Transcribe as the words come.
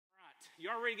You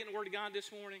all ready to get in the Word of God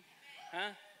this morning?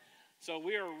 Huh? So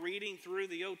we are reading through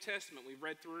the Old Testament. We've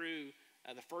read through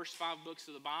the first 5 books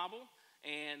of the Bible.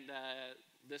 And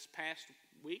this past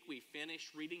week we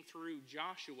finished reading through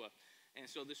Joshua. And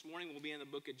so this morning we'll be in the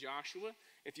book of Joshua.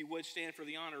 If you would stand for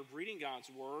the honor of reading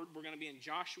God's Word, we're going to be in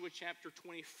Joshua chapter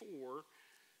 24,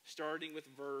 starting with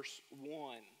verse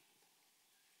 1.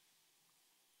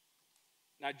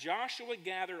 Now Joshua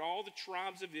gathered all the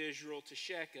tribes of Israel to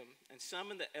Shechem and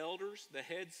summoned the elders, the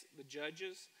heads, the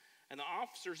judges, and the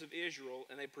officers of Israel,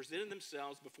 and they presented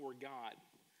themselves before God.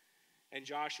 And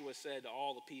Joshua said to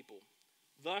all the people,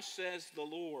 "Thus says the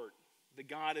Lord, the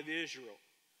God of Israel,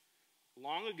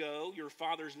 long ago your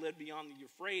fathers lived beyond the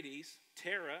Euphrates,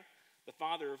 Terah, the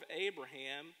father of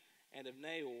Abraham and of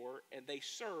Nahor, and they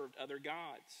served other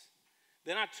gods.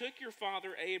 Then I took your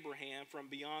father Abraham from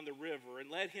beyond the river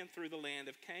and led him through the land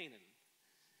of Canaan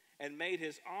and made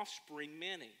his offspring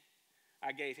many.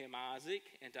 I gave him Isaac,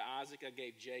 and to Isaac I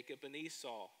gave Jacob and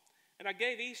Esau. And I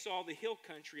gave Esau the hill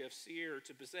country of Seir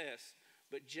to possess,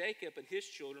 but Jacob and his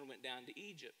children went down to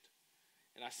Egypt.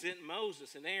 And I sent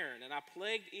Moses and Aaron, and I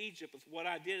plagued Egypt with what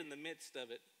I did in the midst of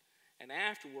it, and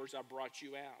afterwards I brought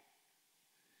you out.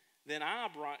 Then I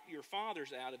brought your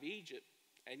fathers out of Egypt,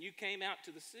 and you came out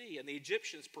to the sea, and the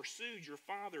Egyptians pursued your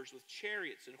fathers with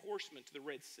chariots and horsemen to the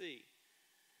Red Sea.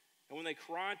 And when they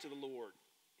cried to the Lord,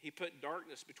 he put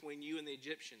darkness between you and the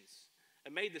Egyptians,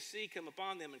 and made the sea come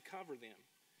upon them and cover them.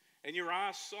 And your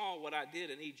eyes saw what I did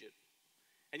in Egypt,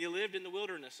 and you lived in the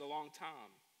wilderness a long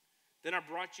time. Then I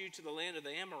brought you to the land of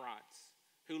the Amorites,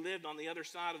 who lived on the other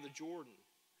side of the Jordan.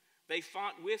 They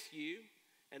fought with you,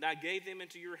 and I gave them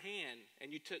into your hand,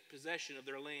 and you took possession of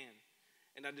their land.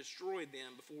 And I destroyed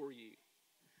them before you.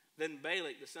 Then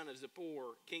Balak, the son of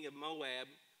Zippor, king of Moab,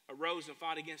 arose and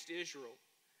fought against Israel.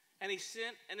 And he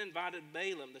sent and invited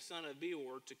Balaam, the son of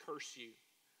Beor, to curse you.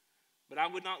 But I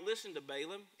would not listen to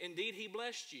Balaam. Indeed, he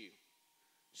blessed you.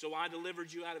 So I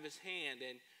delivered you out of his hand,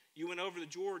 and you went over the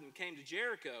Jordan and came to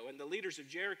Jericho, and the leaders of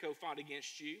Jericho fought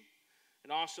against you,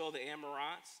 and also the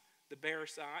Amorites, the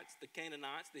Perizzites, the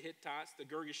Canaanites, the Hittites, the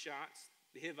Girgashites,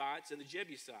 the Hivites, and the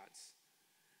Jebusites.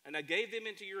 And I gave them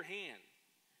into your hand,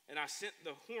 and I sent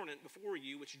the hornet before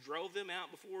you, which drove them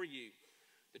out before you.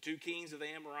 The 2 kings of the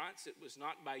Amorites, it was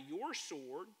not by your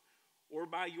sword or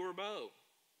by your bow.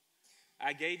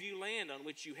 I gave you land on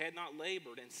which you had not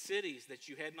labored, and cities that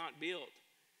you had not built,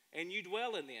 and you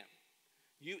dwell in them.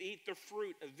 You eat the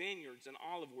fruit of vineyards and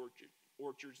olive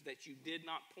orchards that you did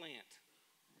not plant.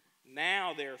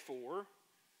 Now, therefore,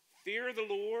 fear the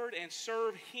Lord and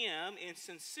serve him in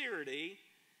sincerity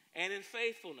and in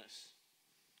faithfulness.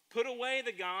 Put away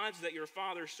the gods that your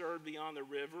fathers served beyond the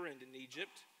river and in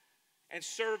Egypt, and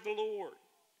serve the Lord.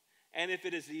 And if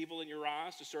it is evil in your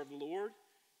eyes to serve the Lord,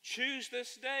 choose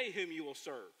this day whom you will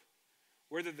serve,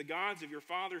 whether the gods of your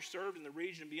fathers served in the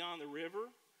region beyond the river,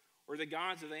 or the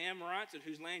gods of the Amorites in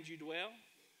whose land you dwell.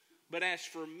 But as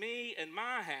for me and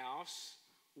my house,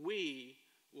 we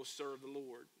will serve the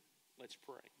Lord." Let's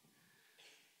pray.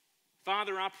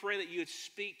 Father, I pray that you would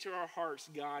speak to our hearts,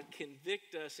 God.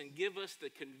 Convict us and give us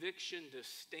the conviction to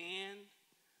stand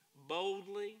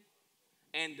boldly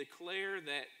and declare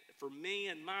that for me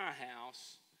and my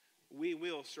house, we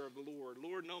will serve the Lord.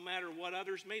 Lord, no matter what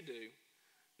others may do,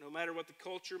 no matter what the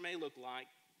culture may look like,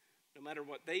 no matter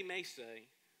what they may say,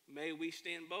 may we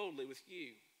stand boldly with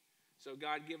you. So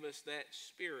God, give us that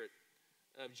spirit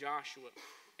of Joshua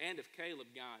and of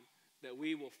Caleb, God, that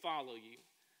we will follow you.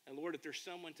 And Lord, if there's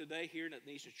someone today here that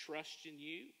needs to trust in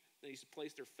you, that needs to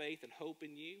place their faith and hope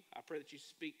in you, I pray that you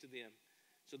speak to them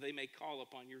so they may call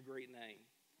upon your great name.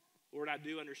 Lord, I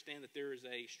do understand that there is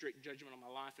a strict judgment on my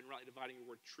life and rightly dividing your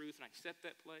word of truth, and I accept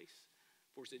that place.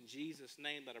 For it's in Jesus'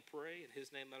 name that I pray, in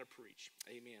his name that I preach.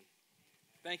 Amen.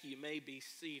 Thank you. You may be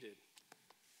seated.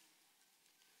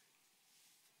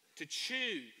 To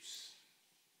choose.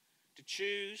 To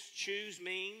choose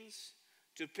means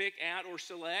to pick out or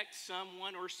select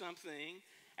someone or something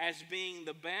as being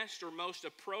the best or most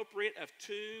appropriate of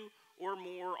 2 or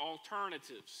more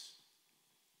alternatives.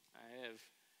 I have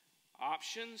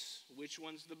options. Which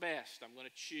one's the best? I'm going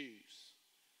to choose.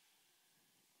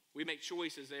 We make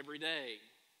choices every day.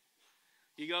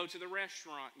 You go to the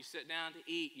restaurant, you sit down to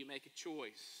eat, you make a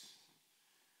choice.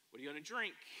 What are you going to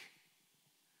drink?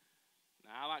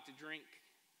 Now, I like to drink.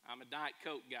 I'm a Diet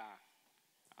Coke guy.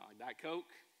 I like Diet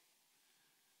Coke.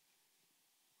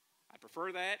 I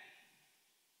prefer that.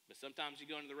 But sometimes you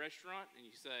go into the restaurant and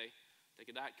you say, take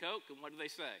a Diet Coke, and what do they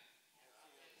say?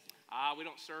 We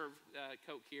don't serve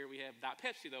Coke here. We have Diet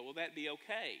Pepsi, though. Will that be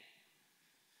okay?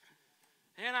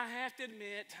 And I have to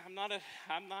admit, I'm not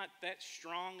that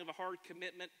strong of a hard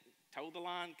commitment Told the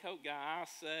line coat guy, I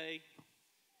say,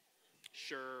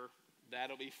 sure,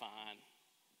 that'll be fine.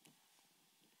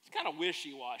 It's kind of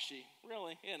wishy-washy,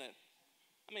 really, isn't it?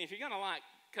 I mean, if you're going to like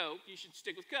Coke, you should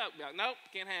stick with Coke. Be like, nope,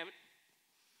 can't have it.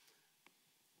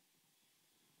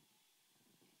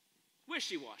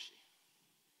 Wishy-washy.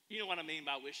 You know what I mean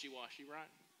by wishy-washy, right?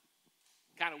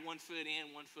 Kind of one foot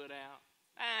in, one foot out.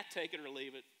 Take it or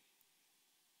leave it.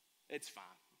 It's fine.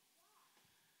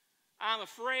 I'm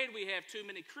afraid we have too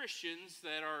many Christians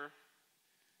that are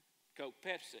Coke,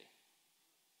 Pepsi.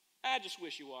 Just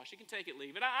wishy-washy. You can take it,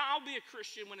 leave it. I'll be a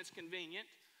Christian when it's convenient.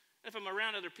 If I'm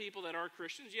around other people that are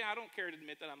Christians, I don't care to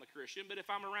admit that I'm a Christian. But if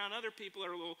I'm around other people that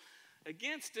are a little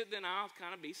against it, then I'll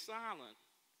kind of be silent.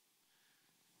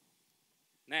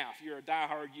 Now, if you're a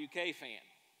diehard UK fan,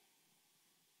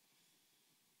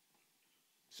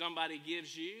 somebody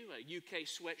gives you a UK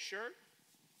sweatshirt,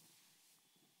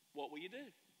 what will you do?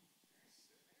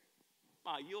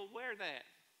 You'll wear that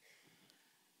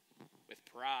with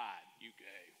pride, UK.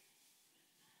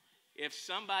 If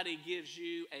somebody gives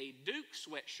you a Duke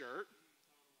sweatshirt,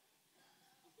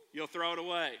 you'll throw it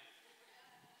away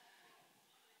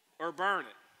or burn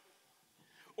it.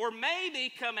 Or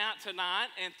maybe come out tonight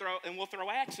and we'll throw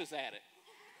axes at it,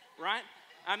 right?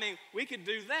 I mean, we could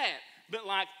do that. But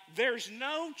there's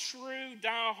no true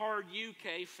diehard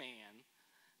UK fan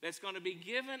that's going to be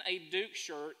given a Duke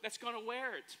shirt that's going to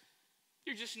wear it.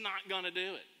 You're just not going to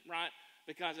do it, right?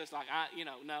 Because it's no,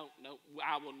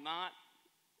 I will not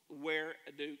wear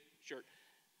a Duke shirt.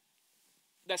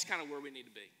 That's kind of where we need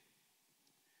to be.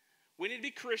 We need to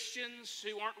be Christians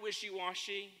who aren't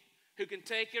wishy-washy, who can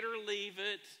take it or leave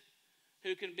it,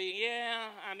 who can be,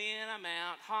 I'm in, I'm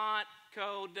out, hot,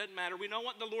 cold, doesn't matter. We know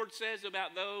what the Lord says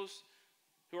about those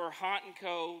who are hot and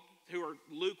cold, who are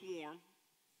lukewarm.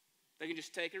 They can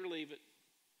just take it or leave it.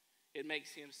 It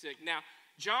makes him sick. Now,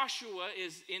 Joshua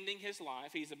is ending his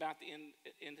life. He's about to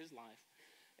end his life.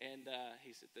 And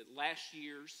he's at the last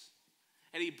years.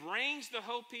 And he brings the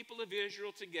whole people of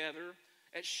Israel together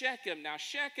at Shechem. Now,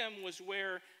 Shechem was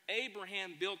where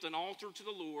Abraham built an altar to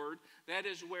the Lord. That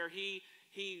is where he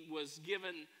was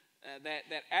given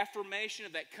that affirmation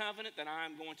of that covenant that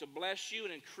I'm going to bless you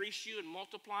and increase you and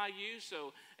multiply you.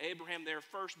 So Abraham there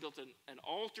first built an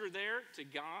altar there to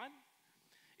God.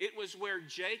 It was where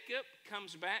Jacob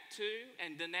comes back to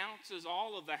and denounces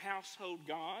all of the household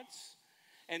gods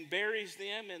and buries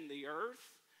them in the earth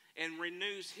and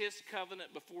renews his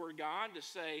covenant before God to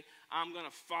say, I'm going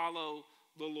to follow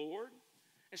the Lord.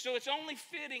 And so it's only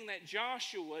fitting that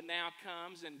Joshua now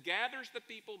comes and gathers the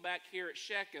people back here at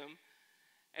Shechem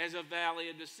as a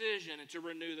valley of decision and to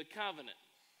renew the covenant.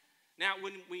 Now,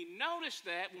 when we notice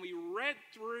that, when we read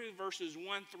through verses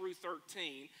 1 through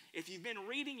 13, if you've been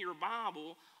reading your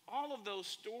Bible, all of those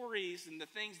stories and the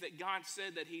things that God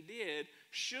said that he did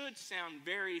should sound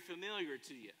very familiar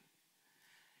to you.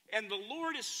 And the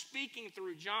Lord is speaking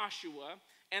through Joshua,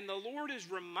 and the Lord is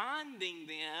reminding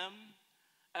them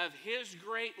of his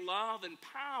great love and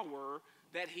power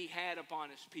that he had upon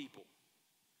his people.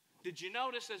 Did you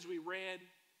notice as we read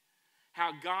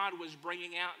how God was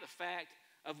bringing out the fact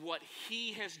of what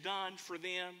he has done for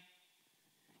them?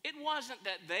 It wasn't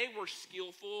that they were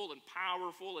skillful and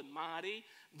powerful and mighty,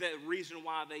 the reason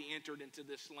why they entered into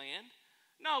this land.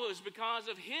 No, it was because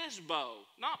of his bow,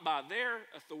 not by their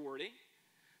authority.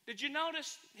 Did you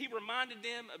notice he reminded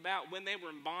them about when they were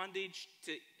in bondage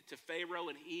to Pharaoh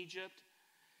in Egypt?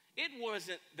 It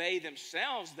wasn't they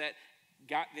themselves that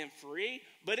got them free,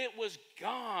 but it was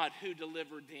God who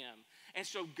delivered them. And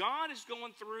so God is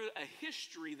going through a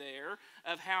history there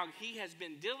of how he has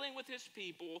been dealing with his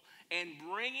people and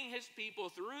bringing his people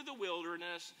through the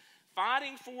wilderness,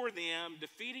 fighting for them,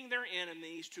 defeating their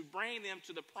enemies to bring them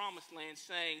to the promised land,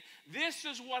 saying, this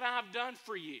is what I've done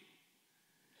for you.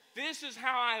 This is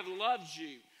how I have loved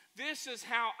you. This is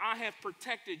how I have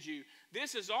protected you.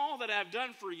 This is all that I've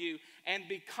done for you. And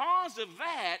because of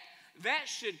that, that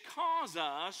should cause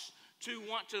us to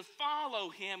want to follow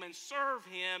him and serve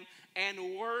him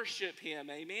and worship him.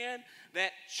 Amen?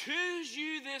 That choose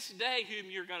you this day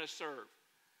whom you're going to serve.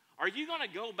 Are you going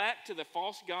to go back to the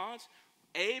false gods?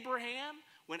 Abraham,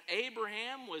 when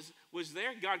Abraham was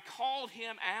there, God called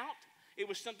him out. It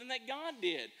was something that God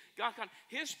did.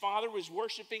 His father was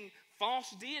worshiping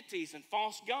false deities and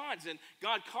false gods. And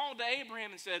God called to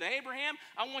Abraham and said, Abraham,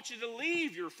 I want you to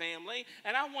leave your family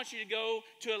and I want you to go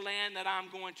to a land that I'm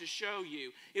going to show you.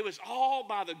 It was all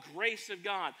by the grace of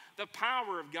God, the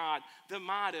power of God, the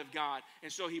might of God.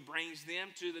 And so he brings them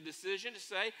to the decision to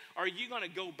say, are you going to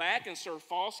go back and serve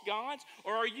false gods?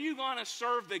 Or are you going to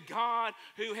serve the God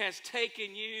who has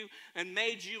taken you and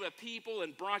made you a people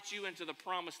and brought you into the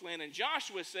promised land? And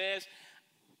Joshua says,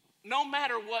 no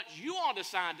matter what you all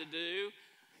decide to do,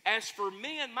 as for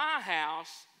me and my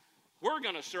house, we're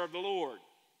going to serve the Lord.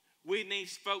 We need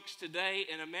folks today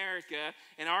in America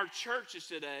and our churches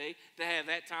today to have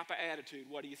that type of attitude.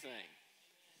 What do you think?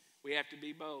 We have to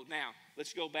be bold. Now,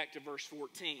 let's go back to verse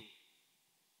 14.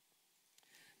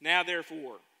 Now,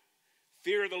 therefore,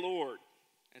 fear the Lord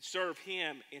and serve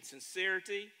him in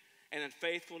sincerity and in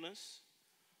faithfulness.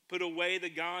 Put away the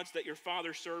gods that your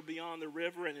father served beyond the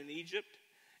river and in Egypt,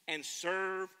 and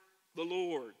serve the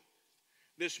Lord.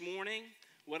 This morning,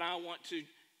 what I want to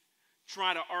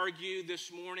try to argue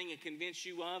this morning and convince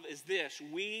you of is this: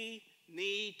 we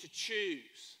need to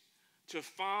choose to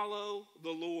follow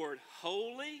the Lord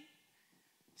wholly,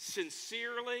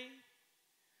 sincerely,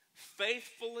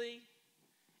 faithfully,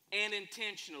 and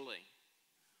intentionally.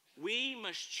 We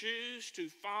must choose to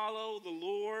follow the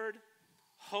Lord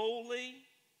wholly,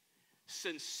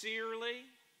 sincerely,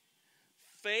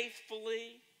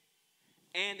 faithfully,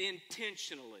 and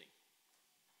intentionally.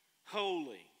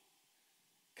 Wholly.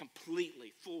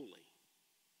 Completely, fully.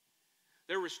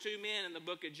 There was two men in the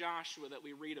book of Joshua that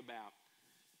we read about.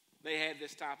 They had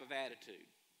this type of attitude.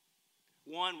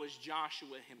 One was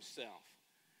Joshua himself.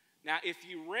 Now, if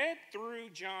you read through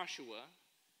Joshua,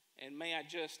 and may I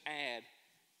just add,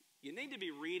 you need to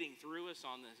be reading through us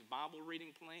on this Bible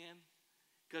reading plan,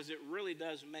 because it really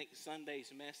does make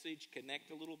Sunday's message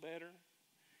connect a little better.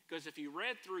 Because if you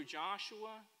read through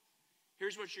Joshua,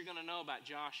 here's what you're going to know about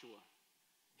Joshua.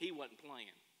 He wasn't playing.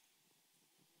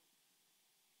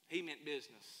 He meant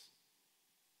business.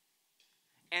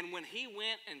 And when he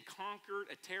went and conquered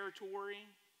a territory,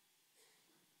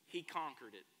 he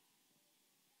conquered it.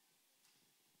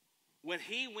 When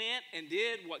he went and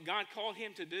did what God called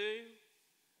him to do,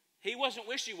 he wasn't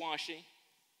wishy-washy.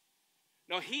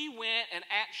 No, he went and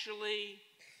actually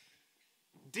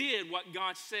did what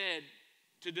God said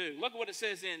to do. Look what it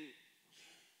says in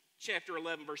chapter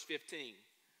 11, verse 15.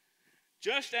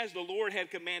 Just as the Lord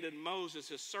had commanded Moses,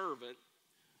 his servant,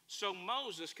 so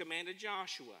Moses commanded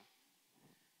Joshua.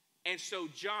 And so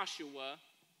Joshua,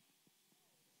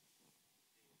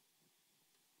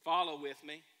 follow with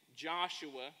me,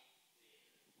 Joshua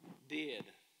did.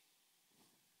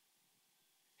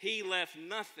 He left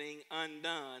nothing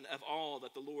undone of all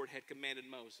that the Lord had commanded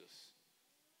Moses.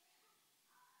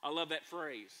 I love that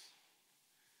phrase.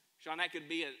 Sean, that could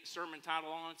be a sermon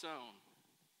title on its own.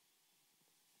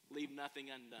 Leave nothing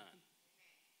undone.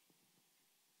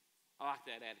 I like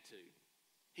that attitude.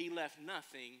 He left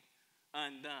nothing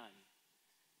undone.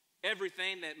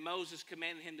 Everything that Moses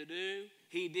commanded him to do,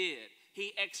 he did.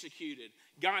 He executed.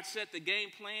 God set the game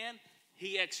plan.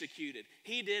 He executed.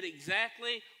 He did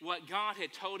exactly what God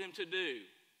had told him to do.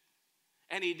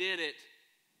 And he did it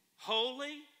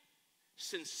wholly,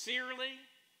 sincerely,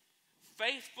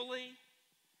 faithfully,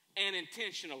 and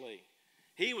intentionally.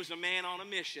 He was a man on a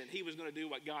mission. He was going to do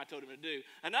what God told him to do.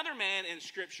 Another man in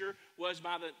Scripture was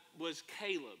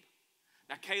Caleb.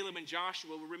 Now, Caleb and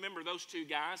Joshua, remember those two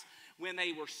guys, when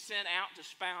they were sent out to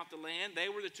spy out the land, they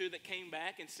were the two that came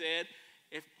back and said,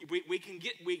 if we can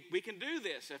do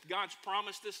this. If God's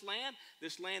promised this land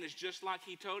is just like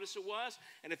he told us it was.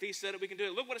 And if he said it, we can do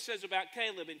it. Look what it says about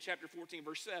Caleb in chapter 14,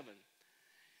 verse 7.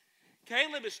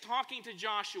 Caleb is talking to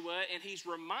Joshua, and he's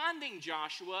reminding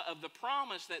Joshua of the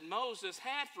promise that Moses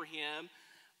had for him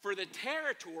for the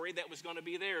territory that was going to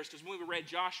be theirs. Because when we read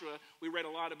Joshua, we read a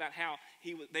lot about how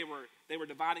they were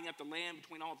dividing up the land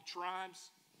between all the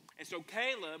tribes. And so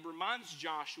Caleb reminds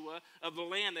Joshua of the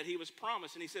land that he was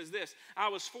promised. And he says this: I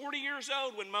was 40 years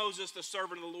old when Moses, the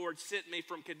servant of the Lord, sent me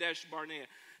from Kadesh Barnea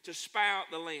to spy out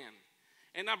the land.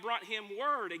 And I brought him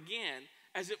word again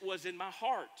as it was in my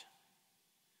heart.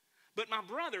 But my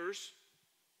brothers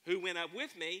who went up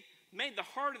with me made the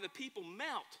heart of the people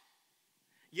melt.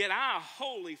 Yet I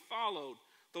wholly followed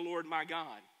the Lord my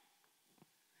God.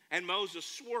 And Moses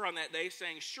swore on that day,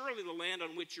 saying, surely the land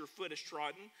on which your foot is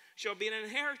trodden shall be an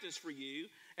inheritance for you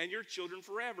and your children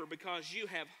forever, because you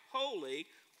have wholly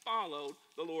followed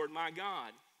the Lord my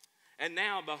God. And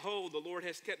now, behold, the Lord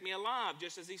has kept me alive,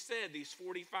 just as he said, these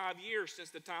 45 years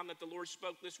since the time that the Lord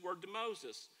spoke this word to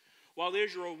Moses, while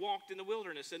Israel walked in the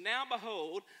wilderness. And now,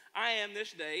 behold, I am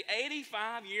this day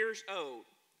 85 years old.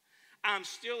 I'm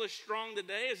still as strong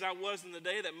today as I was in the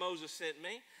day that Moses sent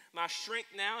me. My strength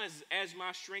now is as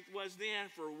my strength was then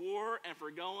for war and for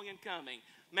going and coming.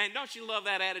 Man, don't you love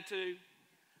that attitude?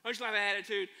 Don't you love that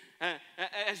attitude?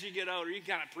 As you get older, you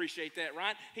kind of appreciate that,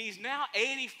 right? He's now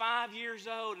 85 years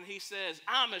old, and he says,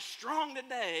 I'm as strong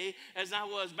today as I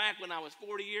was back when I was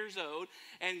 40 years old.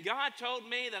 And God told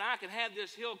me that I could have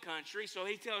this hill country, so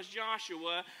he tells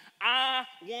Joshua, I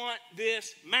want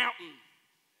this mountain,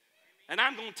 and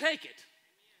I'm going to take it.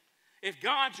 If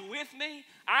God's with me,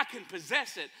 I can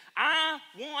possess it. I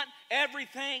want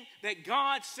everything that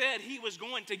God said he was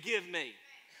going to give me.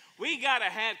 We got to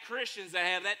have Christians that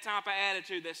have that type of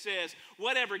attitude that says,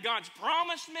 whatever God's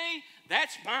promised me,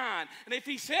 that's mine. And if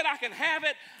he said I can have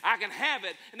it, I can have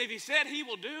it. And if he said he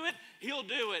will do it, he'll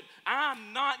do it.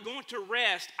 I'm not going to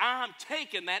rest. I'm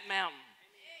taking that mountain.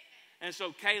 And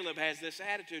so Caleb has this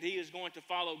attitude. He is going to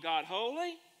follow God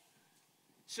wholly,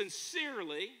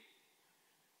 sincerely,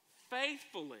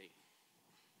 faithfully,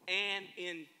 and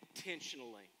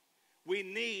intentionally. We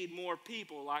need more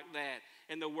people like that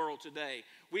in the world today.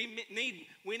 We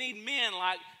need men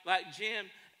like Jim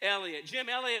Elliot. Jim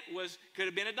Elliot could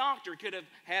have been a doctor, could have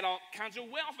had all kinds of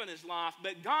wealth in his life,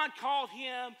 but God called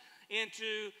him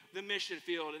into the mission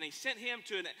field, and he sent him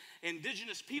to an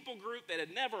indigenous people group that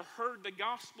had never heard the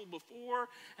gospel before,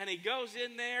 and he goes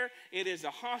in there. It is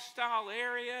a hostile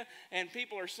area, and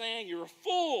people are saying, you're a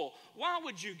fool. Why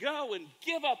would you go and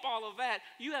give up all of that?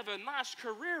 You have a nice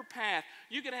career path.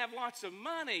 You could have lots of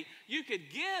money. You could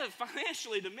give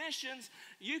financially to missions.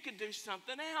 You could do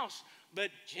something else. But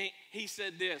he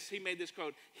said this. He made this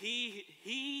quote.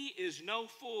 He is no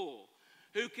fool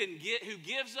who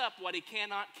gives up what he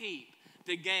cannot keep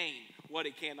to gain what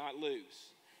he cannot lose.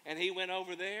 And he went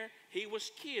over there. He was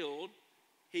killed.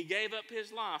 He gave up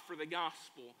his life for the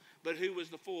gospel. But who was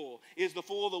the fool? Is the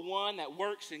fool the one that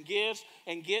works and gives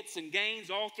and gets and gains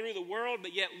all through the world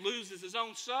but yet loses his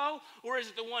own soul? Or is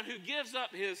it the one who gives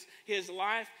up his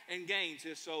life and gains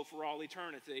his soul for all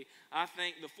eternity? I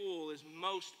think the fool is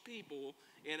most people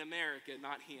in America,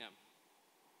 not him.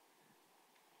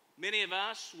 Many of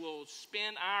us will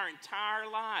spend our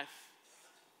entire life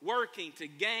working to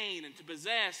gain and to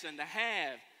possess and to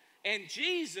have. And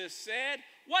Jesus said,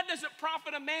 what does it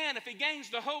profit a man if he gains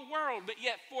the whole world but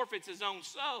yet forfeits his own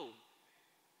soul?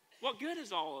 What good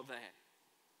is all of that?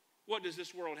 What does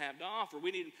this world have to offer?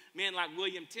 We need men like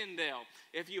William Tyndale.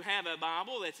 If you have a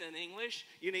Bible that's in English,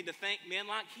 you need to thank men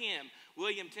like him.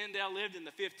 William Tyndale lived in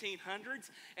the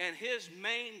 1500s, and his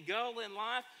main goal in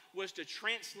life was to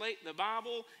translate the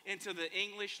Bible into the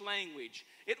English language.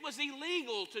 It was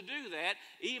illegal to do that,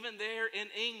 even there in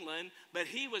England, but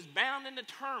he was bound and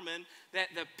determined that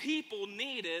the people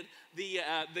needed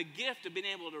the gift of being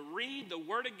able to read the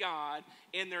Word of God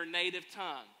in their native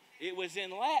tongue. It was in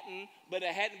Latin, but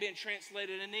it hadn't been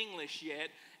translated in English yet,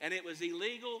 and it was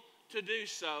illegal to do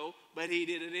so, but he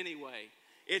did it anyway.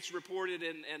 It's reported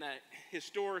in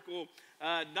historical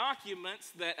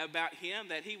documents about him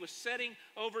that he was sitting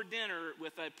over dinner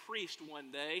with a priest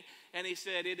one day, and he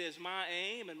said, it is my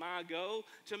aim and my goal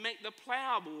to make the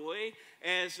plowboy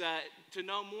to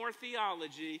know more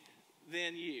theology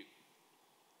than you.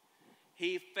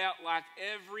 He felt like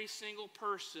every single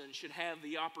person should have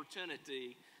the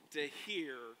opportunity to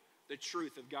hear the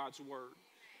truth of God's word.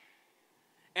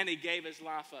 And he gave his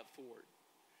life up for it.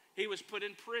 He was put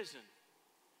in prison,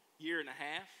 year and a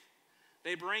half.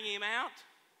 They bring him out.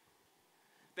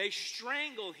 They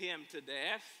strangle him to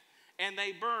death, and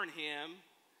they burn him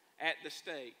at the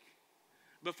stake.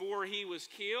 Before he was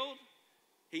killed,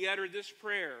 he uttered this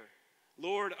prayer,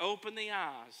 Lord, open the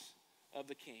eyes of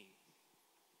the king.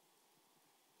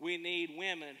 We need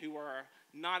women who are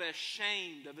not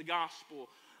ashamed of the gospel.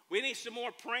 We need some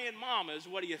more praying mamas.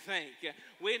 What do you think?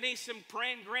 We need some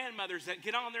praying grandmothers that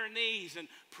get on their knees and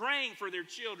praying for their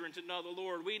children to know the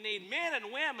Lord. We need men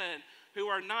and women who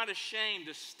are not ashamed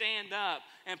to stand up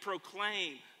and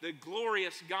proclaim the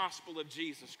glorious gospel of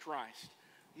Jesus Christ.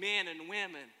 Men and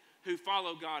women who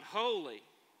follow God wholly,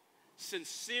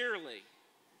 sincerely,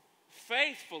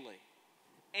 faithfully,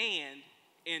 and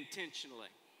intentionally.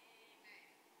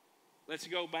 Let's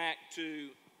go back to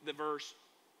the verse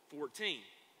 14.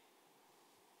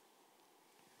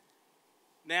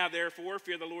 Now, therefore,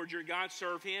 fear the Lord your God,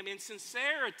 serve him in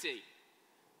sincerity.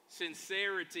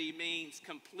 Sincerity means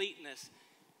completeness,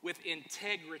 with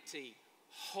integrity,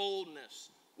 wholeness,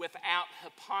 without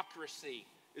hypocrisy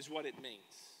is what it means.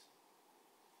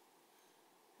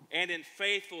 And in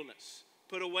faithfulness,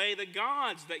 put away the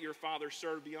gods that your fathers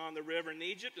served beyond the river in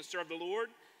Egypt to serve the Lord.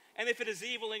 And if it is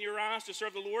evil in your eyes to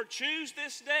serve the Lord, choose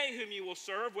this day whom you will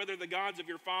serve, whether the gods of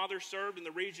your fathers served in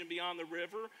the region beyond the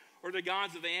river, or the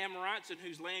gods of the Amorites in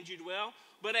whose land you dwell.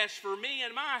 But as for me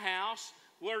and my house,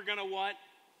 we're going to what?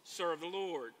 Serve the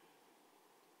Lord.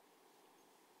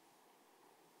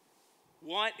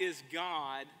 What is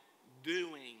God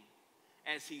doing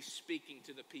as he's speaking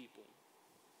to the people?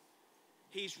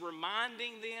 He's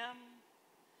reminding them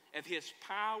of his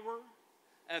power,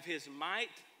 of his might,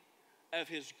 of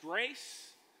his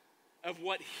grace, of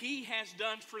what he has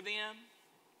done for them.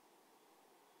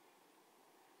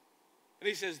 And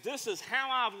he says, this is how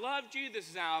I've loved you. This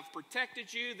is how I've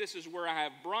protected you. This is where I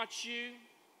have brought you.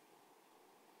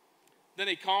 Then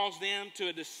he calls them to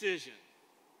a decision.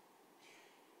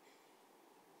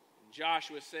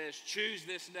 Joshua says, choose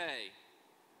this day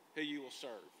who you will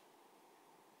serve.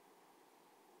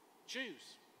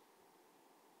 Choose.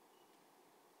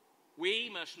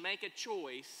 We must make a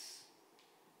choice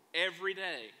every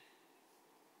day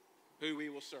who we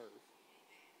will serve.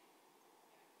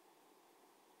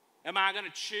 Am I going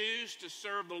to choose to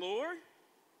serve the Lord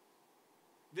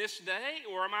this day,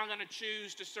 or am I going to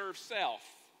choose to serve self?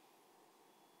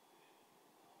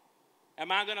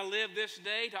 Am I going to live this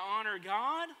day to honor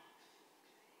God,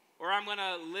 or am I going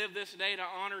to live this day to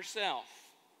honor self?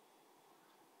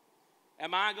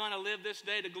 Am I going to live this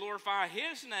day to glorify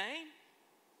His name,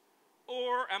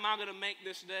 or am I going to make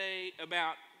this day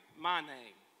about my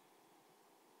name?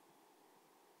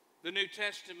 The New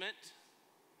Testament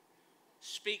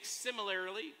speaks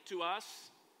similarly to us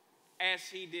as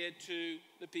He did to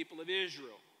the people of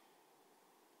Israel.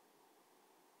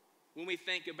 When we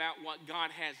think about what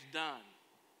God has done,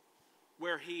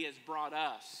 where He has brought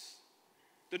us,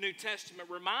 the New Testament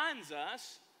reminds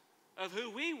us of who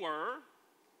we were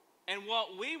and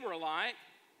what we were like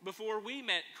before we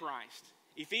met Christ.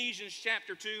 Ephesians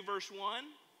chapter 2, verse 1,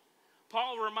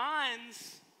 Paul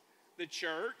reminds the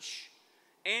church,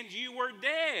 and you were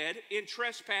dead in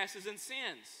trespasses and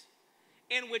sins,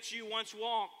 in which you once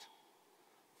walked,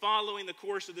 following the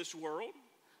course of this world,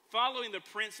 following the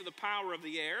prince of the power of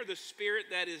the air, the spirit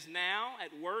that is now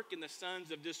at work in the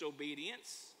sons of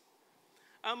disobedience,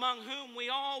 among whom we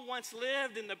all once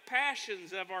lived in the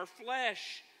passions of our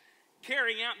flesh,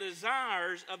 carrying out the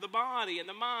desires of the body and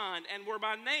the mind, and were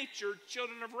by nature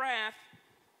children of wrath,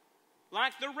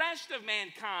 like the rest of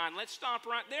mankind. Let's stop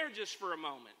right there just for a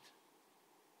moment.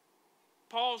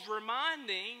 Paul's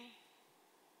reminding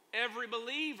every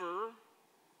believer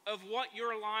of what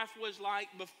your life was like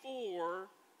before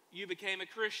you became a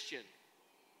Christian.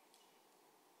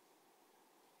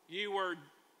 You were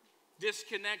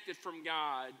disconnected from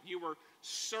God. You were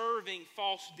serving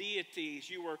false deities.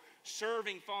 You were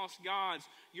serving false gods.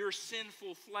 Your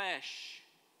sinful flesh.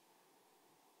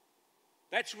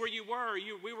 That's where you were.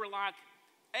 We were like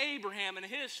Abraham and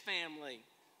his family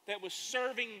that was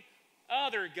serving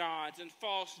other gods and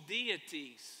false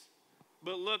deities.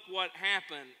 But look what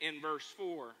happened in verse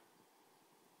 4.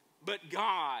 But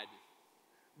God,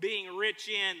 being rich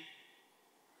in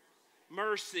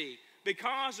mercy,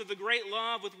 because of the great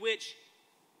love with which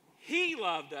He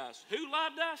loved us. Who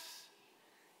loved us?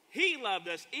 He loved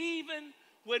us even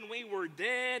when we were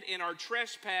dead in our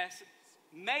trespasses,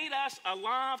 made us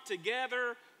alive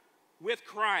together with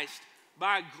Christ.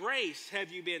 By grace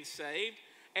have you been saved,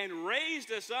 and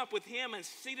raised us up with Him and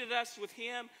seated us with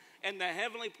Him in the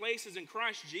heavenly places in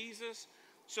Christ Jesus,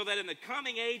 so that in the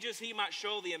coming ages He might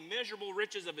show the immeasurable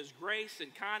riches of His grace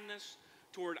and kindness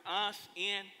toward us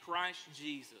in Christ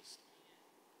Jesus.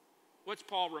 What's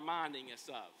Paul reminding us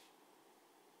of?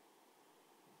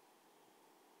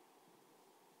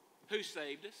 Who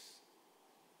saved us?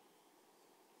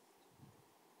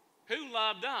 Who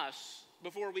loved us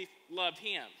before we loved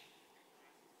Him?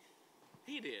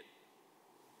 He did.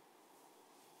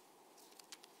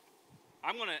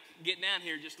 I'm going to get down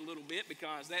here just a little bit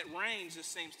because that rain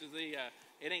just seems to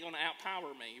it ain't going to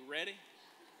outpower me. You ready?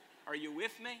 Are you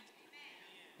with me?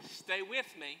 Stay with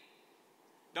me.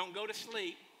 Don't go to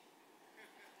sleep.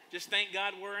 Just thank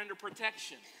God we're under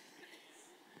protection.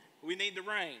 We need the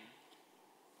rain.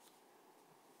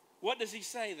 What does he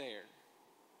say there?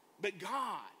 But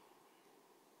God,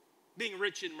 being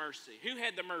rich in mercy. Who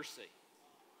had the mercy?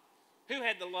 Who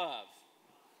had the love?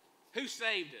 Who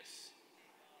saved us?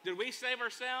 Did we save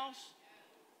ourselves?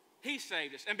 He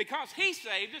saved us. And because He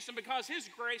saved us and because His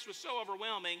grace was so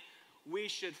overwhelming, we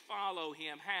should follow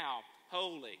Him. How?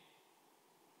 Wholly,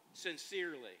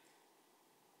 sincerely,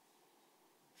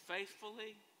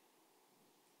 faithfully,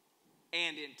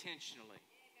 and intentionally.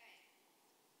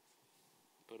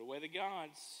 Put away the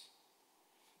gods.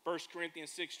 1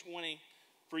 Corinthians 6:20,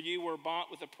 for you were bought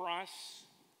with a price,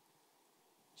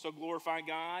 so glorify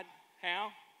God. How?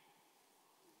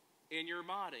 In your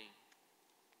body.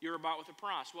 You were bought with a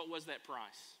price. What was that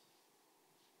price?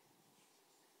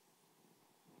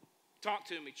 Talk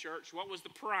to me, church. What was the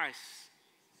price?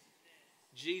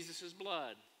 Jesus'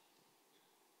 blood.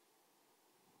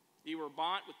 You were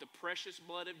bought with the precious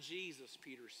blood of Jesus,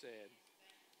 Peter said.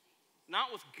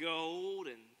 Not with gold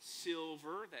and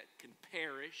silver that can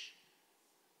perish,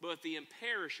 but the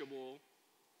imperishable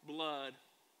blood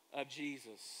of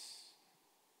Jesus.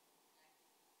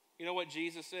 You know what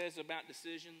Jesus says about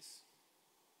decisions?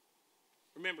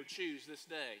 Remember, choose this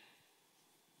day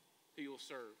who you will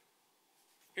serve.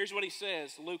 Here's what he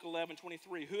says, Luke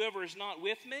 11:23. Whoever is not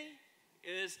with me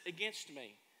is against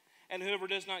me, and whoever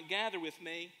does not gather with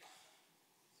me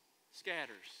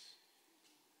scatters.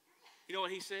 You know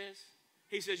what he says?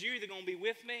 He says, you're either going to be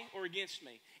with me or against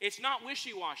me. It's not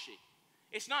wishy-washy.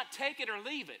 It's not take it or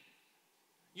leave it.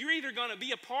 You're either going to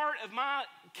be a part of my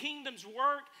kingdom's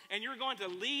work, and you're going to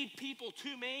lead people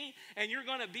to me, and you're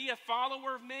going to be a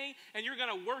follower of me, and you're going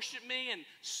to worship me and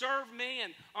serve me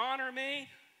and honor me.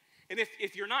 And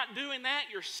if you're not doing that,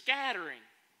 you're scattering.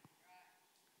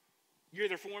 You're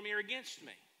either for me or against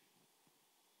me.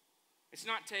 It's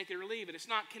not take it or leave it. It's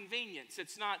not convenience.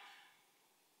 It's not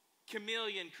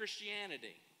chameleon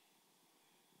Christianity,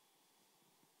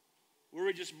 where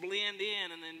we just blend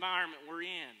in the environment we're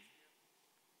in.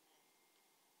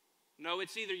 No,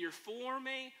 it's either you're for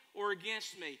me or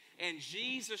against me. And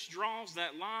Jesus draws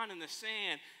that line in the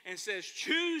sand and says,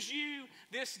 choose you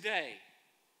this day.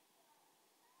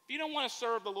 If you don't want to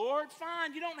serve the Lord,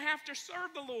 fine, you don't have to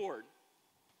serve the Lord.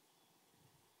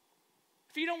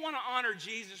 If you don't want to honor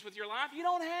Jesus with your life, you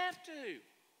don't have to.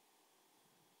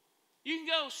 You can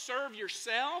go serve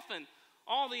yourself and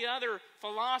all the other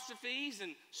philosophies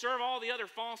and serve all the other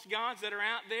false gods that are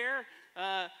out there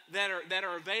that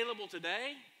are available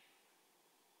today.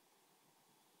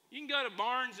 You can go to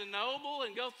Barnes & Noble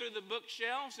and go through the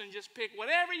bookshelves and just pick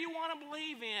whatever you want to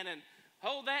believe in and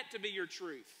hold that to be your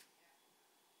truth.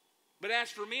 But as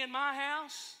for me and my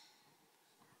house,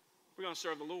 we're going to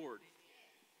serve the Lord.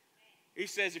 He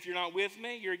says, if you're not with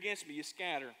me, you're against me, you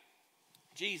scatter.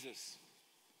 Jesus,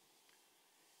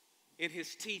 in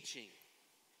his teaching,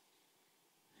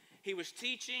 he was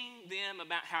teaching them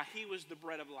about how he was the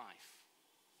bread of life.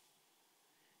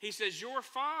 He says, your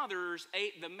fathers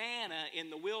ate the manna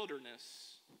in the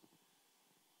wilderness,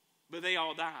 but they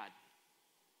all died.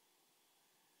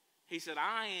 He said,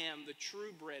 I am the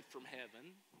true bread from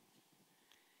heaven,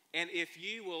 and if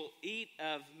you will eat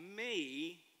of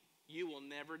me, you will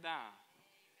never die.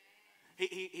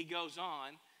 He goes on,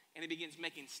 and he begins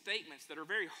making statements that are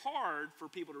very hard for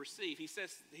people to receive. He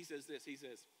says this, he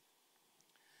says,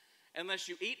 unless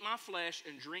you eat my flesh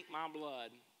and drink my blood,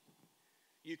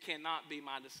 you cannot be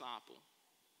my disciple.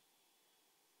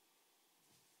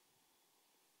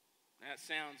 That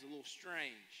sounds a little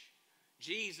strange.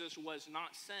 Jesus was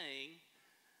not saying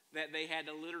that they had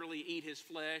to literally eat his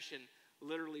flesh and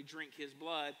literally drink his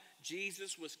blood.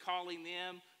 Jesus was calling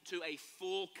them to a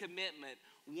full commitment,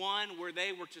 one where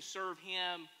they were to serve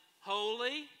him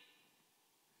wholly,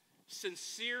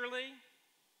 sincerely,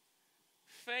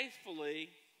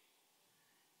 faithfully,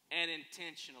 and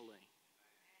intentionally.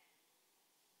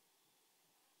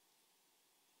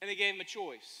 And he gave them a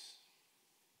choice.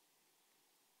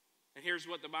 And here's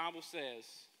what the Bible says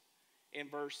in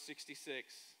verse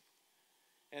 66.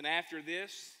 And after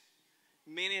this,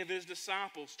 many of his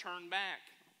disciples turned back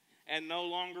and no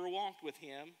longer walked with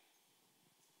him.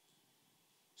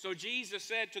 So Jesus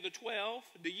said to the 12,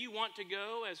 do you want to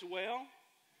go as well?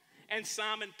 And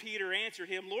Simon Peter answered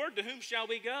him, Lord, to whom shall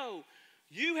we go?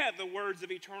 You have the words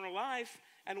of eternal life,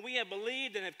 and we have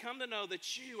believed and have come to know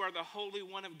that you are the Holy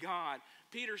One of God.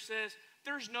 Peter says,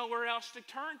 there's nowhere else to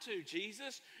turn to,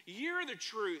 Jesus. You're the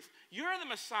truth. You're the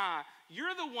Messiah.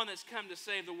 You're the one that's come to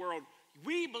save the world.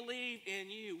 We believe in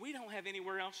you. We don't have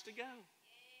anywhere else to go. Amen.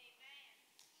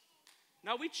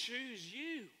 No, we choose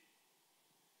you.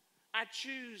 I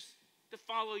choose to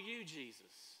follow you, Jesus.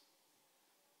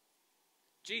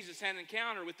 Jesus had an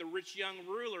encounter with the rich young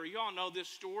ruler. You all know this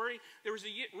story. There was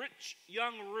a rich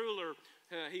young ruler.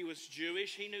 He was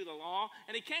Jewish. He knew the law.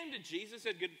 And he came to Jesus and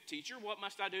said, good teacher, what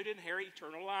must I do to inherit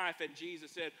eternal life? And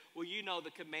Jesus said, well, you know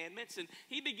the commandments. And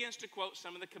he begins to quote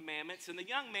some of the commandments. And the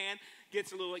young man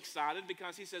gets a little excited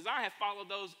because he says, I have followed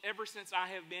those ever since I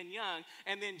have been young.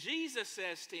 And then Jesus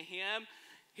says to him,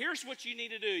 here's what you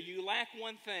need to do. You lack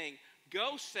one thing.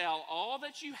 Go sell all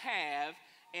that you have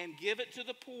and give it to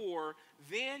the poor.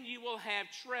 Then you will have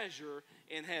treasure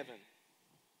in heaven.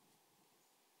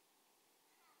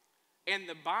 And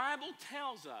the Bible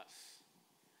tells us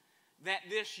that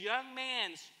this young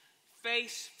man's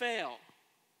face fell.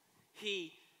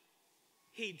 He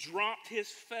dropped his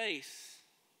face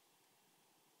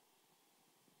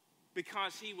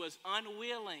because he was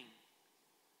unwilling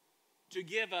to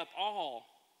give up all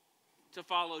to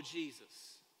follow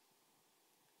Jesus.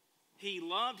 He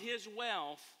loved his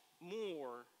wealth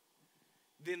more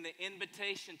than the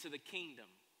invitation to the kingdom.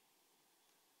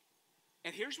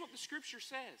 And here's what the scripture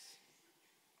says.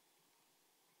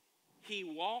 He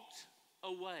walked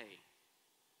away.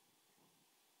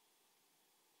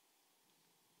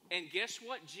 And guess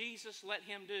what Jesus let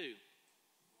him do?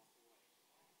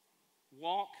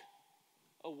 Walk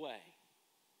away.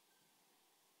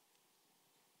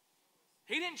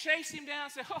 He didn't chase him down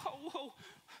and say, oh, whoa,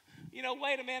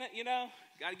 wait a minute,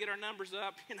 got to get our numbers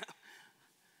up,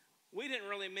 We didn't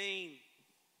really mean,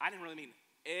 I didn't really mean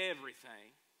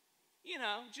everything.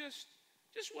 Just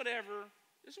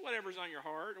whatever's on your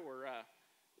heart, or,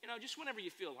 just whenever you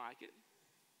feel like it.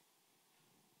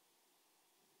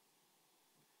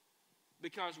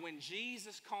 Because when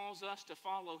Jesus calls us to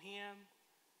follow him,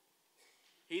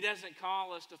 he doesn't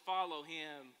call us to follow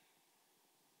him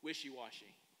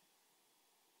wishy-washy.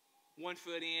 One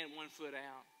foot in, one foot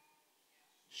out.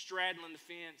 Straddling the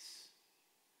fence.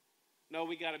 No,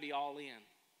 we got to be all in.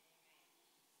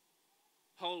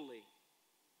 Wholly,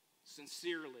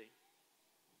 sincerely,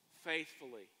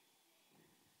 faithfully,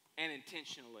 and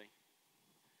intentionally.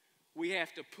 We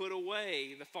have to put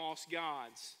away the false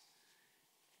gods,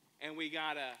 and we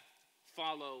got to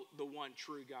follow the one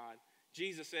true God.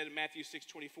 Jesus said in Matthew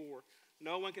 6:24,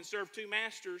 no one can serve two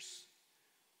masters,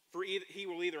 for he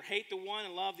will either hate the one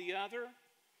and love the other,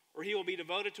 or he will be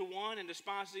devoted to one and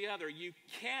despise the other. You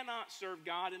cannot serve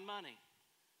God and money.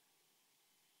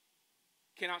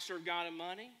 You cannot serve God and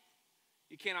money.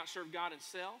 You cannot serve God and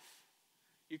self.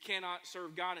 You cannot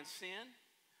serve God in sin.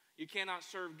 You cannot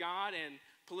serve God in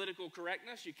political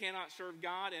correctness. You cannot serve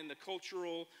God in the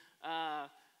cultural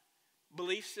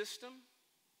belief system.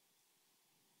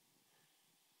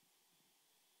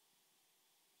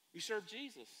 You serve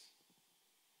Jesus.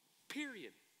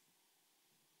 Period.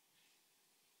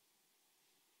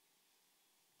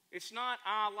 It's not,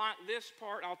 I like this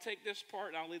part, I'll take this part,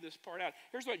 and I'll leave this part out.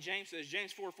 Here's what James says,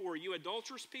 James 4:4, you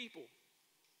adulterous people,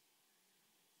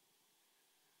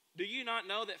 do you not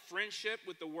know that friendship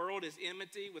with the world is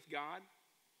enmity with God?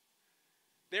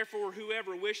 Therefore,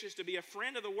 whoever wishes to be a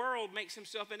friend of the world makes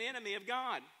himself an enemy of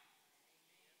God.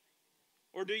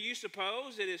 Or do you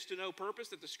suppose it is to no purpose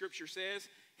that the Scripture says,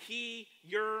 he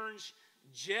yearns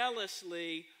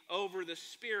jealously over the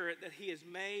Spirit that he has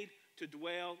made to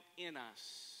dwell in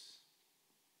us?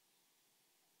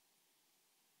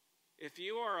 If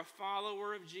you are a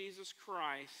follower of Jesus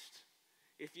Christ,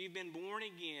 if you've been born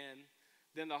again,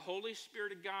 then the Holy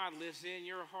Spirit of God lives in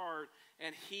your heart,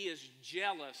 and he is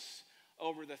jealous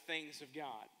over the things of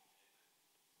God.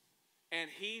 And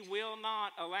he will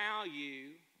not allow you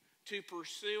to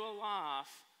pursue a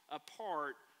life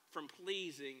apart from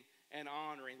pleasing and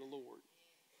honoring the Lord.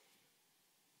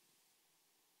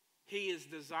 His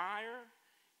desire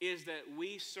is that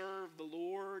we serve the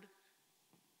Lord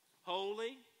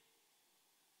wholly,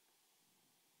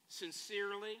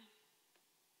 sincerely,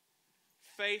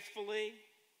 faithfully,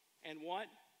 and what?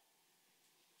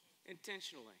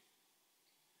 Intentionally.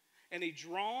 And he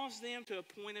draws them to a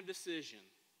point of decision.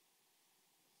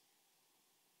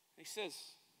 He says,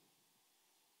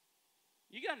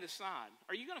 you got to decide.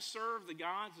 Are you going to serve the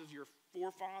gods of your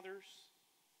forefathers?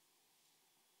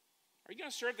 Are you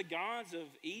going to serve the gods of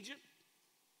Egypt?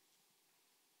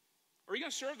 Are you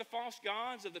going to serve the false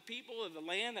gods of the people of the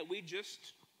land that we just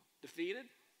defeated?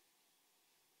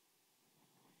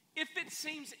 If it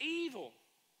seems evil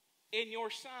in your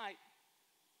sight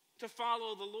to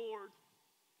follow the Lord,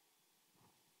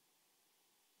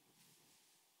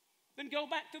 then go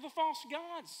back to the false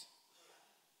gods.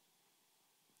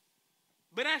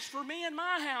 But as for me and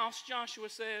my house, Joshua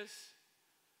says,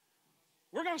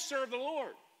 we're going to serve the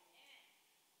Lord.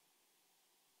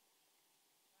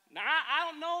 Now, I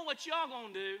don't know what y'all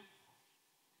going to do,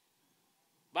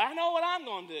 but I know what I'm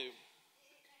going to do.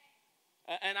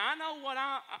 And I know what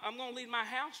I'm going to lead my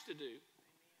house to do.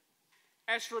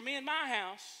 As for me and my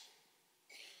house,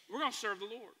 we're going to serve the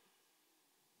Lord.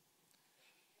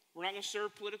 We're not going to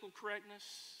serve political correctness.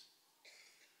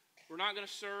 We're not going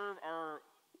to serve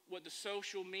what the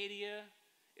social media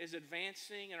is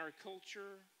advancing in our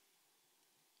culture,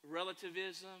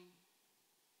 relativism,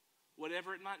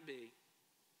 whatever it might be.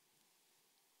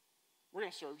 We're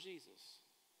going to serve Jesus.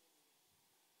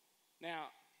 Now,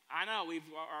 I know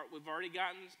we've already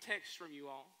gotten texts from you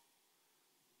all,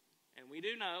 and we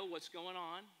do know what's going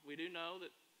on. We do know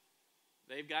that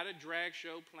they've got a drag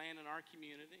show planned in our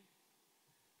community.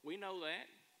 We know that.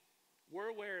 We're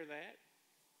aware of that.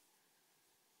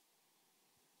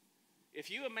 If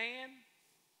you a man,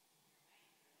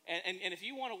 and if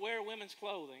you want to wear women's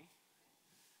clothing,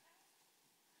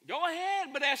 go ahead.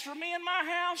 But as for me and my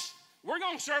house, we're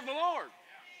going to serve the Lord.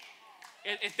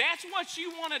 If that's what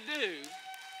you want to do,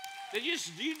 then you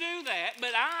do that.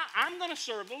 But I'm going to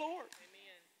serve the Lord.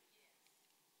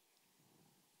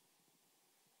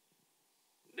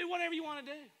 Do whatever you want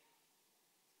to do.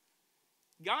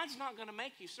 God's not going to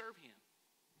make you serve him.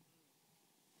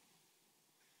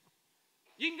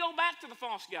 You can go back to the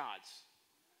false gods.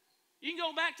 You can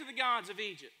go back to the gods of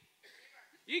Egypt.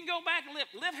 You can go back and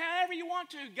live however you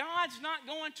want to. God's not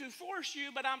going to force you,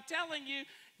 but I'm telling you,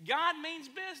 God means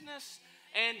business.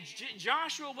 And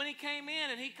Joshua, when he came in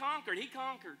and he conquered, he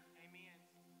conquered.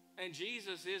 Amen. And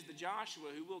Jesus is the Joshua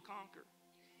who will conquer.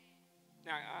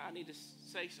 Now, I need to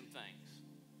say some things.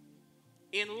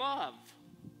 In love,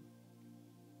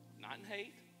 not in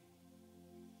hate.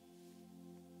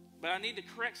 But I need to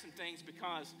correct some things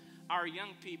because our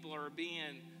young people are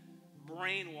being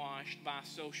brainwashed by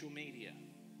social media.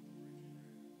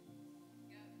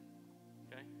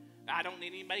 Okay? I don't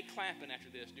need anybody clapping after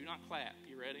this. Do not clap.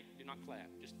 You ready? Do not clap.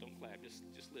 Just don't clap. Just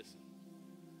listen.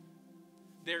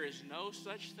 There is no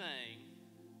such thing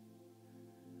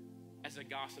as a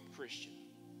gossip Christian.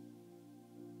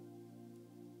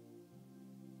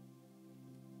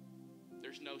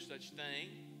 There's no such thing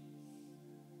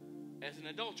as an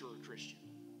adulterer Christian.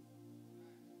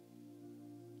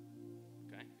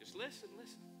 Okay? Just listen.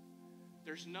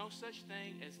 There's no such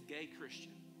thing as gay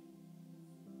Christian.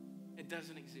 It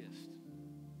doesn't exist.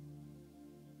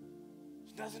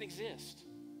 It doesn't exist.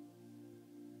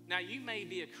 Now, you may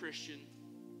be a Christian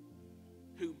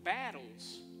who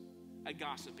battles a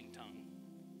gossiping tongue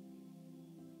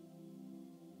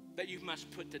that you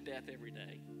must put to death every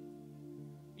day.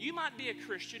 You might be a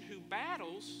Christian who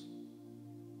battles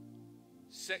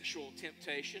sexual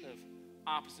temptation of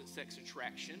opposite sex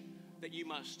attraction that you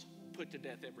must put to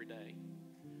death every day.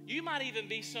 You might even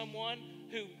be someone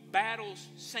who battles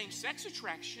same-sex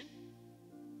attraction,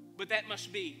 but that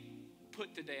must be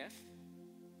put to death.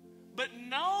 But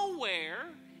nowhere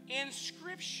in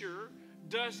Scripture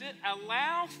does it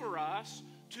allow for us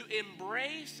to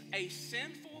embrace a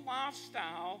sinful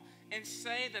lifestyle and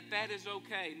say that that is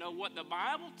okay. No, what the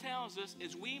Bible tells us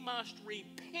is we must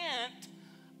repent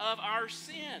of our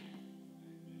sin.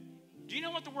 Do you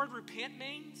know what the word repent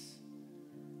means?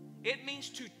 It means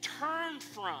to turn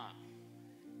from.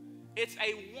 It's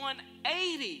a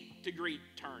 180-degree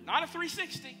turn, not a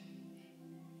 360.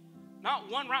 Not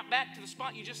one right back to the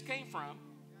spot you just came from.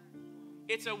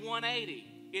 It's a 180.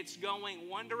 It's going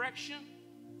one direction,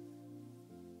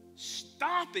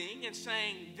 stopping and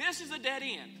saying, this is a dead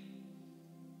end.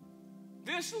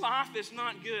 This life is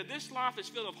not good. This life is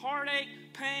filled of heartache,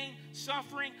 pain,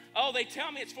 suffering. Oh, they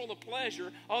tell me it's full of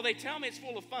pleasure. Oh, they tell me it's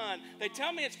full of fun. They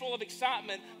tell me it's full of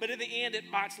excitement, but in the end, it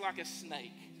bites like a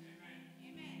snake.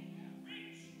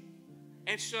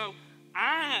 And so,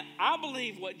 I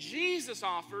believe what Jesus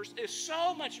offers is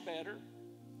so much better.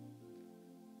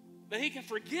 That He can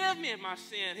forgive me of my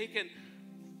sin. He can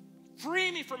free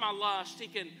me from my lust. He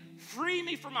can free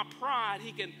me from my pride.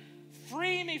 He can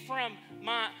free me from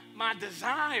my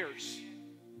desires.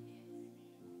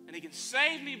 And He can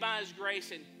save me by His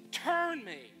grace and turn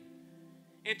me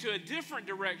into a different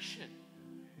direction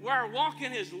where I walk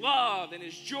in His love and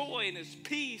His joy and His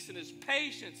peace and His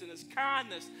patience and His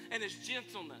kindness and His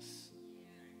gentleness.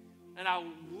 And I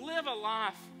live a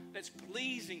life that's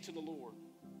pleasing to the Lord.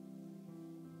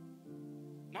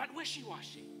 Not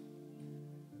wishy-washy.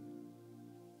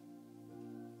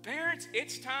 Parents,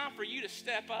 it's time for you to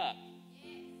step up.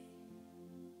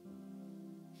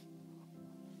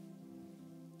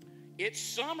 It's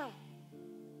summer.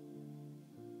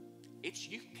 It's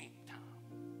youth camp time.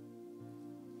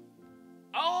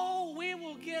 Oh, we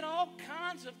will get all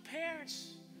kinds of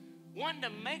parents wanting to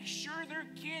make sure their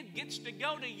kid gets to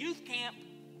go to youth camp.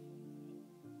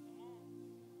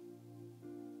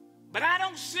 But I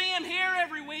don't see them here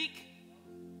every week.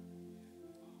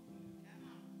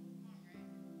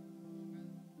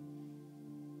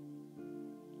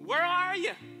 Where are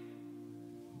you?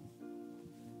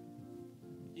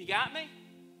 You got me?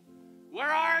 Where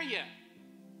are you?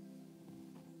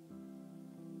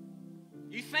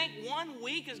 You think 1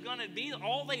 week is going to be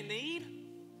all they need?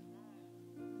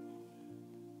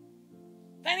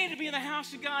 They need to be in the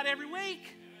house of God every week.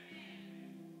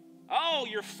 Oh,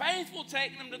 you're faithful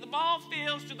taking them to the ball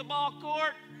fields, to the ball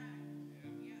court.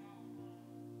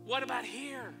 What about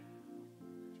here?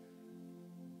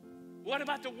 What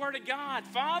about the Word of God?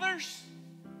 Fathers,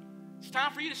 it's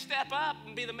time for you to step up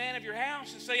and be the man of your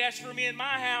house and say, as for me and my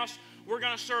house, we're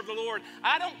going to serve the Lord.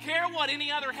 I don't care what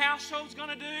any other household's going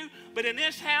to do, but in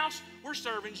this house, we're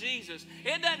serving Jesus.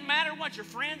 It doesn't matter what your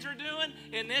friends are doing.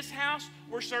 In this house,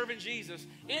 we're serving Jesus.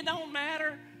 It don't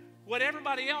matter what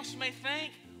everybody else may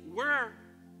think. We're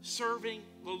serving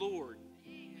the Lord.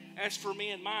 As for me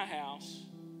and my house,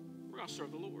 we're going to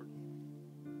serve the Lord.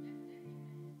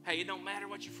 Hey, it don't matter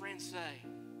what your friends say.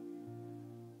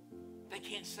 They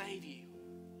can't save you.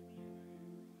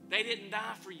 They didn't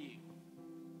die for you.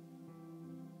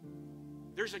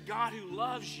 There's a God who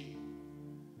loves you.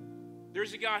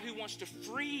 There's a God who wants to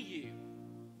free you.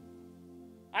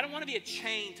 I don't want to be a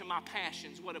chain to my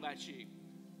passions. What about you?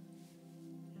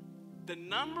 The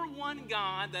number one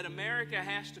God that America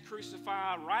has to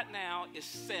crucify right now is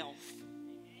self.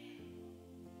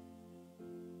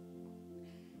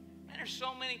 Man, there's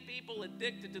so many people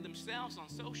addicted to themselves on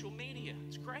social media.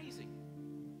 It's crazy.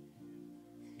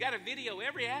 Got to video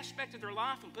every aspect of their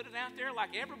life and put it out there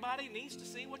like everybody needs to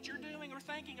see what you're doing or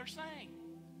thinking or saying.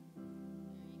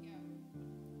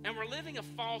 And we're living a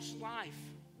false life.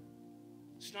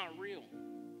 It's not real.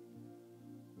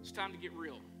 It's time to get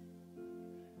real.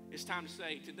 It's time to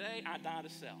say, today I die to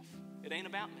self. It ain't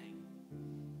about me.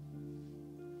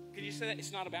 Could you say that?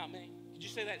 It's not about me. Could you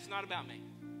say that? It's not about me.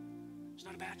 It's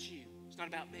not about you. It's not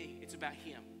about me. It's about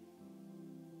Him.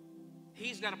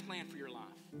 He's got a plan for your life.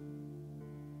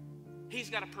 He's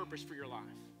got a purpose for your life.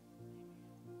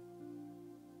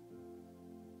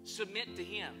 Submit to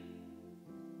Him.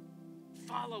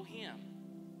 Follow Him.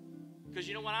 Because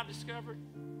you know what I've discovered?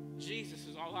 Jesus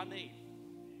is all I need.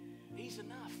 He's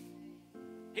enough.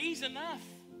 He's enough.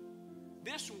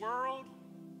 This world,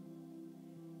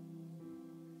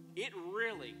 it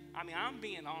really, I'm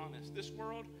being honest. This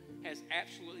world has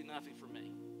absolutely nothing for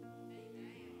me.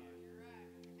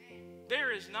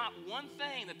 There is not one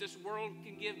thing that this world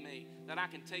can give me that I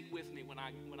can take with me when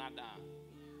I die.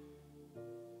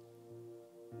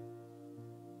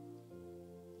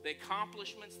 The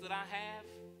accomplishments that I have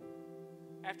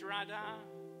after I die,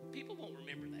 people won't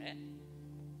remember that.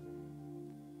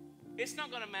 It's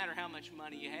not going to matter how much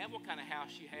money you have, what kind of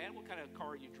house you had, what kind of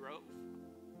car you drove.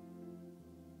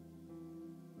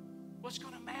 What's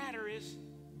going to matter is,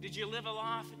 did you live a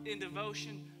life in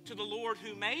devotion to the Lord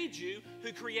who made you,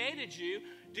 who created you?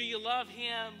 Do you love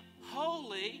Him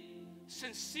wholly,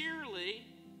 sincerely,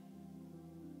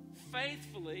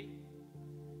 faithfully,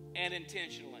 and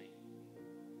intentionally?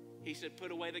 He said,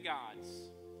 put away the gods.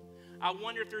 I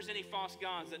wonder if there's any false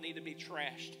gods that need to be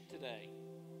trashed today.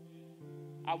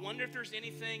 I wonder if there's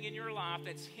anything in your life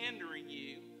that's hindering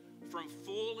you from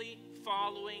fully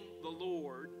following the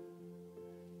Lord.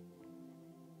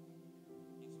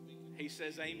 He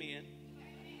says amen.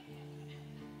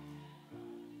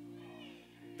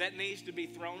 That needs to be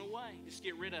thrown away. Just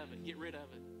get rid of it. Get rid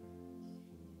of it.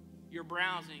 Your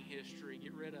browsing history,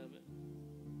 get rid of it.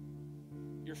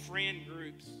 Your friend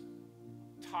groups,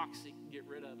 toxic, get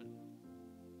rid of it.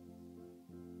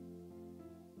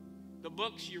 The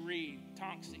books you read,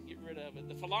 toxic, get rid of it.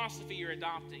 The philosophy you're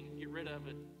adopting, get rid of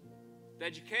it. The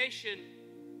education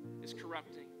is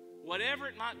corrupting. Whatever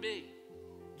it might be,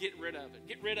 get rid of it.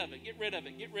 Get rid of it. Get rid of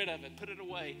it. Get rid of it. Put it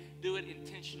away. Do it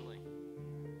intentionally.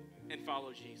 And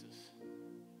follow Jesus.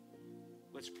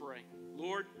 Let's pray.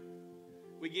 Lord,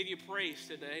 we give you praise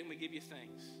today and we give you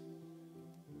thanks.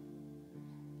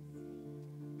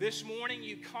 This morning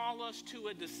you call us to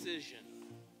a decision.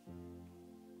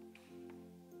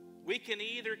 We can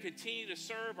either continue to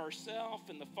serve ourselves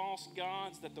and the false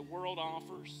gods that the world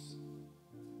offers,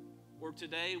 or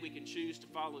today we can choose to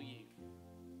follow you.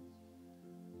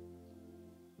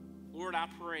 Lord, I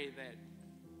pray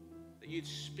that you'd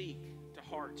speak to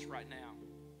hearts right now.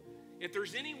 If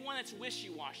there's anyone that's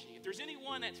wishy-washy, if there's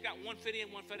anyone that's got one foot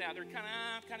in, one foot out, they're kind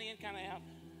of in, kind of out,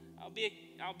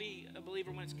 I'll be a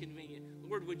believer when it's convenient.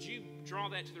 Lord, would you draw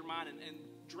that to their mind and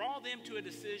draw them to a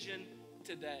decision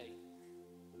today?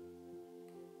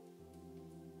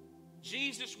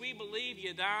 Jesus, we believe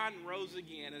you died and rose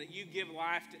again, and that you give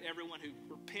life to everyone who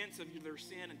repents of their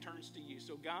sin and turns to you.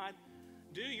 So God,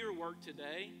 do your work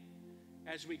today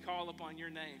as we call upon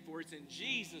your name. For it's in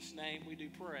Jesus' name we do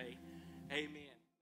pray. Amen.